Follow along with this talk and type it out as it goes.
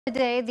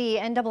Today, the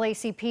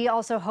NAACP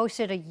also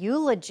hosted a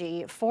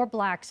eulogy for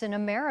Blacks in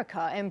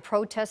America, and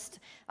protests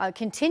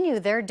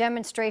continue their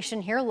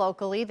demonstration here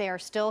locally. They are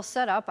still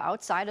set up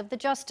outside of the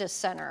Justice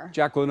Center.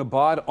 Jacqueline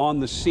Abad on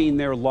the scene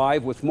there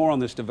live with more on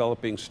this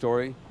developing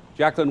story.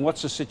 Jacqueline,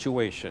 what's the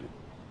situation?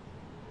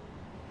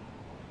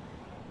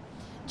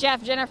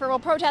 Jeff, Jennifer, well,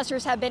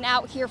 protesters have been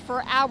out here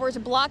for hours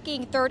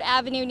blocking 3rd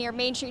Avenue near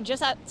Main Street,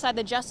 just outside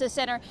the Justice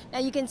Center. Now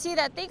you can see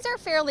that things are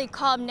fairly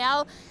calm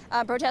now.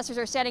 Protesters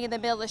are standing in the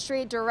middle of the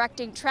street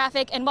directing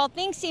traffic. And while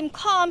things seem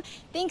calm,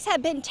 things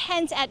have been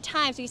tense at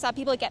times. We saw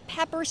people get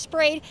pepper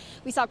sprayed.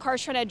 We saw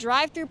cars trying to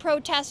drive through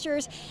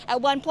protesters.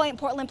 At one point,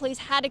 Portland police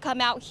had to come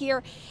out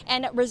here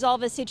and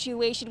resolve a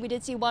situation. We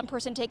did see one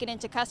person taken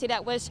into custody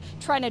that was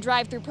trying to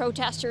drive through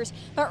protesters.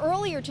 But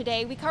earlier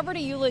today, we covered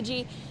a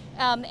eulogy.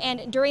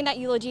 And during that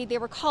eulogy, they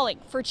were calling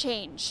for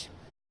change.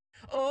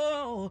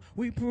 Oh,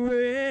 we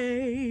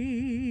pray.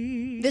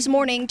 This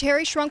morning,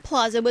 Terry Shrunk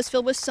Plaza was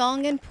filled with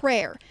song and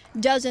prayer.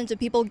 Dozens of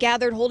people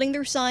gathered holding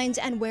their signs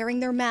and wearing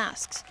their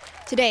masks.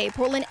 Today,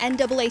 Portland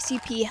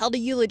NAACP held a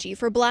eulogy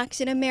for Blacks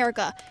in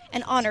America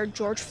and honored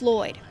George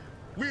Floyd.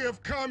 We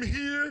have come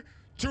here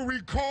to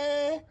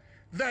recall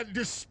that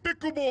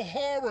despicable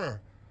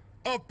horror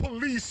of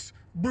police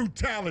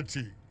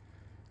brutality,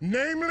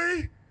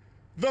 namely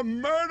the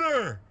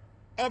murder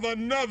of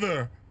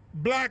another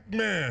black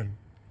man,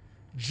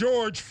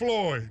 George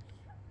Floyd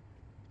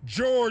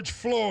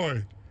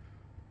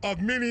of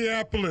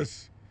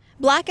Minneapolis.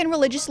 Black and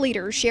religious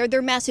leaders shared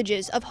their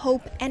messages of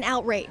hope and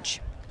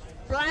outrage.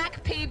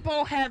 Black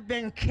people have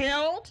been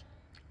killed,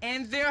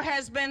 and there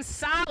has been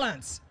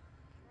silence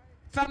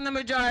from the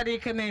majority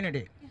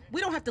community.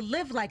 We don't have to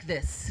live like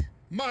this.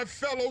 My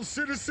fellow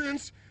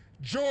citizens,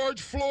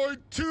 George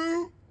Floyd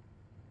too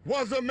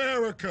was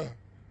America.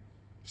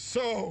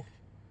 So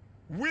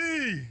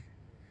we,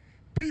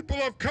 people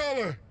of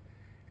color,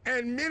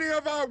 and many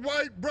of our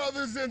white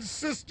brothers and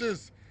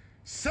sisters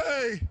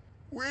say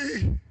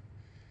we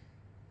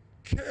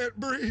can't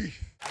breathe.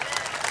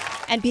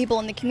 And people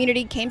in the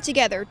community came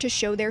together to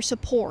show their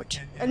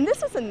support. And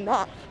this is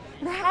enough.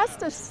 It has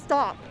to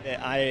stop.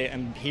 I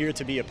am here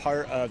to be a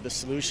part of the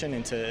solution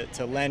and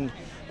to lend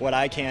what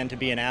I can to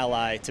be an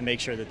ally to make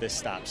sure that this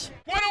stops.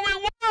 What do we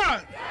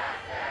want?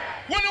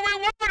 What do we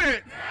want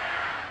it?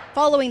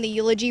 Following the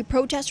eulogy,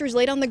 protesters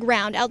laid on the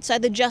ground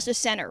outside the Justice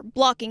Center,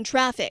 blocking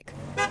traffic,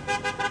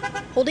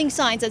 holding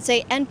signs that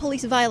say "End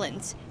police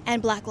violence"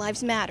 and "Black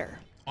Lives Matter."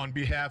 On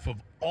behalf of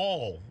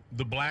all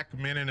the black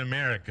men in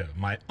America,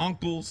 my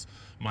uncles,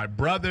 my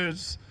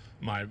brothers,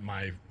 my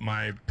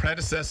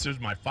predecessors,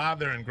 my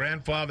father and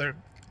grandfather,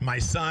 my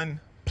son,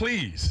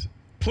 please,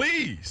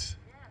 please,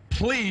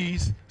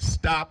 please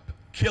stop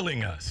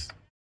killing us.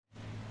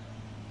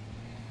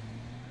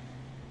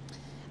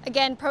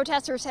 Again,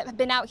 protesters have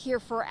been out here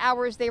for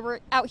hours. They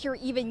were out here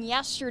even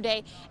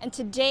yesterday. And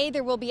today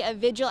there will be a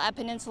vigil at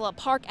Peninsula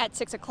Park at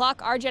 6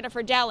 o'clock. Our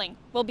Jennifer Dowling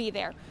will be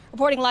there.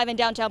 Reporting live in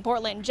downtown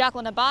Portland,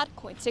 Jacqueline Abad,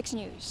 KOIN 6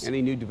 News.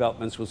 Any new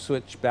developments, we'll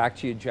switch back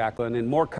to you, Jacqueline, and more